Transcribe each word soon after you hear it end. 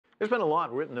There's been a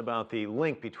lot written about the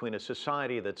link between a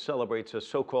society that celebrates a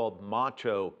so-called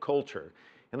macho culture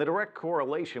and the direct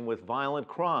correlation with violent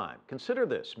crime. Consider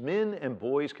this: men and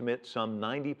boys commit some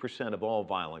 90% of all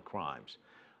violent crimes.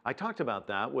 I talked about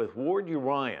that with Ward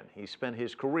Urion. He spent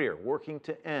his career working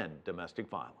to end domestic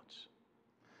violence.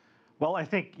 Well, I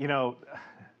think,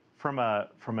 from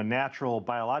a natural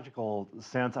biological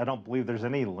sense, I don't believe there's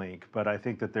any link, but I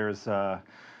think that there's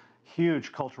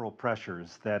huge cultural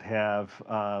pressures that have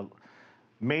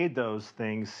made those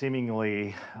things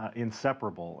seemingly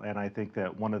inseparable. And I think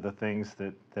that one of the things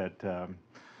that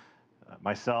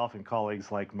myself and colleagues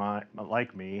like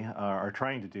me are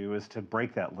trying to do is to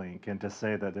break that link and to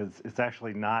say that it's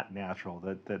actually not natural,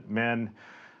 that men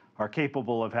are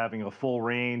capable of having a full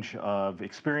range of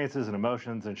experiences and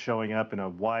emotions and showing up in a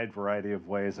wide variety of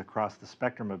ways across the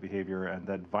spectrum of behavior, and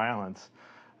that violence,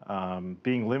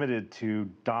 being limited to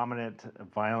dominant,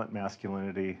 violent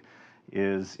masculinity,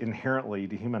 is inherently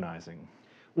dehumanizing.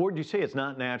 Ward, you say it's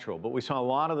not natural, but we saw a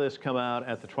lot of this come out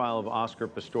at the trial of Oscar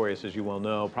Pistorius, as you well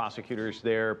know. Prosecutors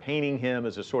there painting him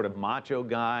as a sort of macho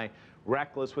guy,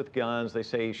 reckless with guns. They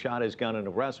say he shot his gun in a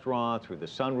restaurant through the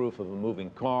sunroof of a moving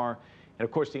car. And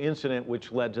of course, the incident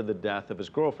which led to the death of his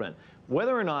girlfriend.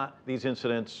 Whether or not these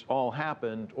incidents all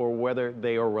happened or whether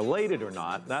they are related or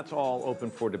not, that's all open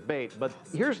for debate. But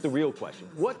here's the real question.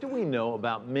 What do we know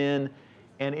about men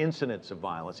and incidents of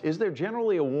violence? Is there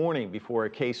generally a warning before a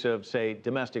case of, say,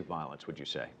 domestic violence, would you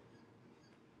say?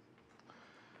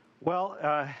 Well,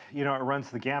 it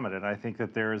runs the gamut, and I think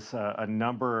that there's a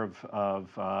number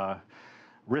of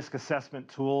risk assessment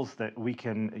tools that we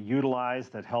can utilize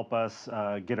that help us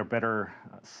get a better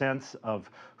sense of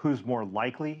who's more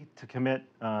likely to commit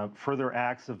further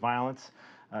acts of violence.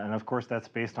 And of course, that's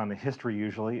based on the history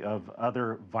usually of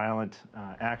other violent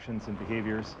actions and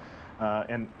behaviors,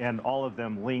 and all of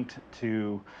them linked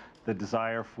to the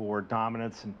desire for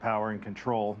dominance and power and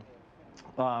control.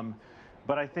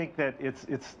 But I think that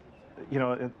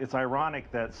it's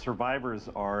ironic that survivors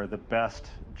are the best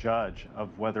judge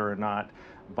of whether or not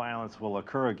violence will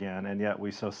occur again, and yet we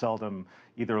so seldom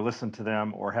either listen to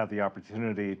them or have the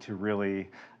opportunity to really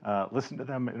listen to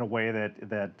them in a way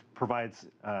that provides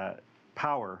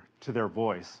power to their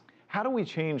voice. How do we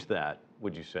change that,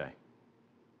 would you say?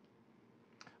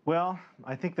 Well,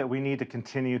 I think that we need to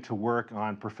continue to work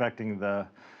on perfecting the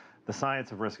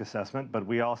science of risk assessment, but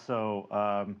we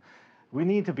also we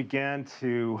need to begin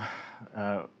to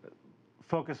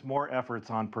focus more efforts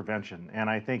on prevention. And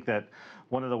I think that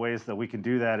one of the ways that we can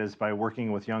do that is by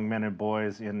working with young men and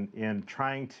boys in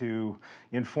trying to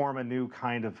inform a new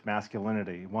kind of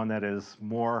masculinity, one that is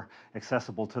more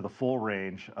accessible to the full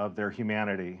range of their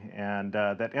humanity, and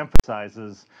that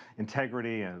emphasizes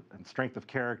integrity and strength of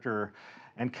character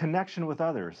and connection with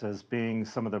others as being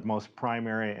some of the most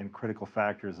primary and critical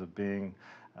factors of being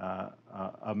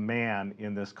a man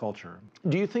in this culture.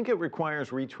 Do you think it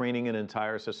requires retraining an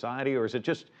entire society, or is it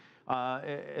just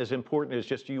as important as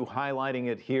just you highlighting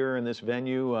it here in this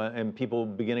venue and people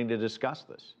beginning to discuss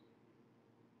this?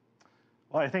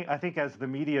 Well, I think as the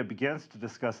media begins to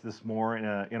discuss this more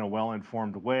in a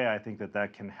well-informed way, I think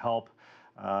that can help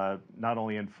not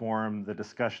only inform the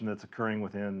discussion that's occurring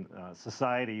within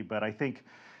society, but I think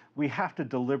we have to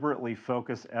deliberately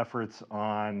focus efforts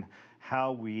on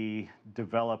how we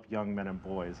develop young men and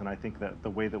boys. And I think that the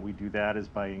way that we do that is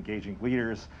by engaging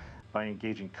leaders, by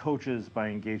engaging coaches, by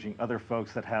engaging other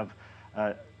folks that have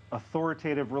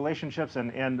authoritative relationships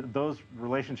and those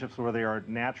relationships where they are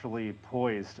naturally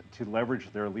poised to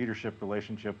leverage their leadership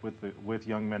relationship with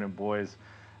young men and boys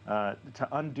to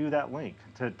undo that link,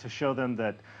 to show them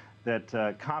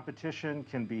that competition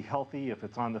can be healthy if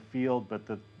it's on the field, but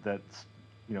that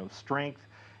strength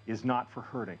is not for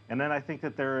hurting. And then I think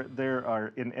that there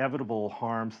are inevitable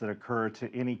harms that occur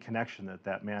to any connection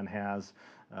that man has,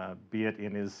 be it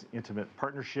in his intimate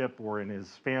partnership or in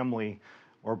his family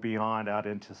or beyond out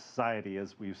into society,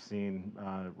 as we've seen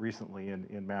recently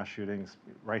in mass shootings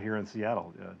right here in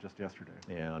Seattle just yesterday.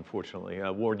 Yeah, unfortunately.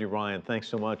 Ward Urion, thanks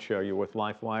so much. You're with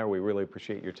LifeWire. We really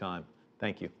appreciate your time.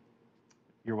 Thank you.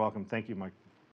 You're welcome. Thank you, Mike.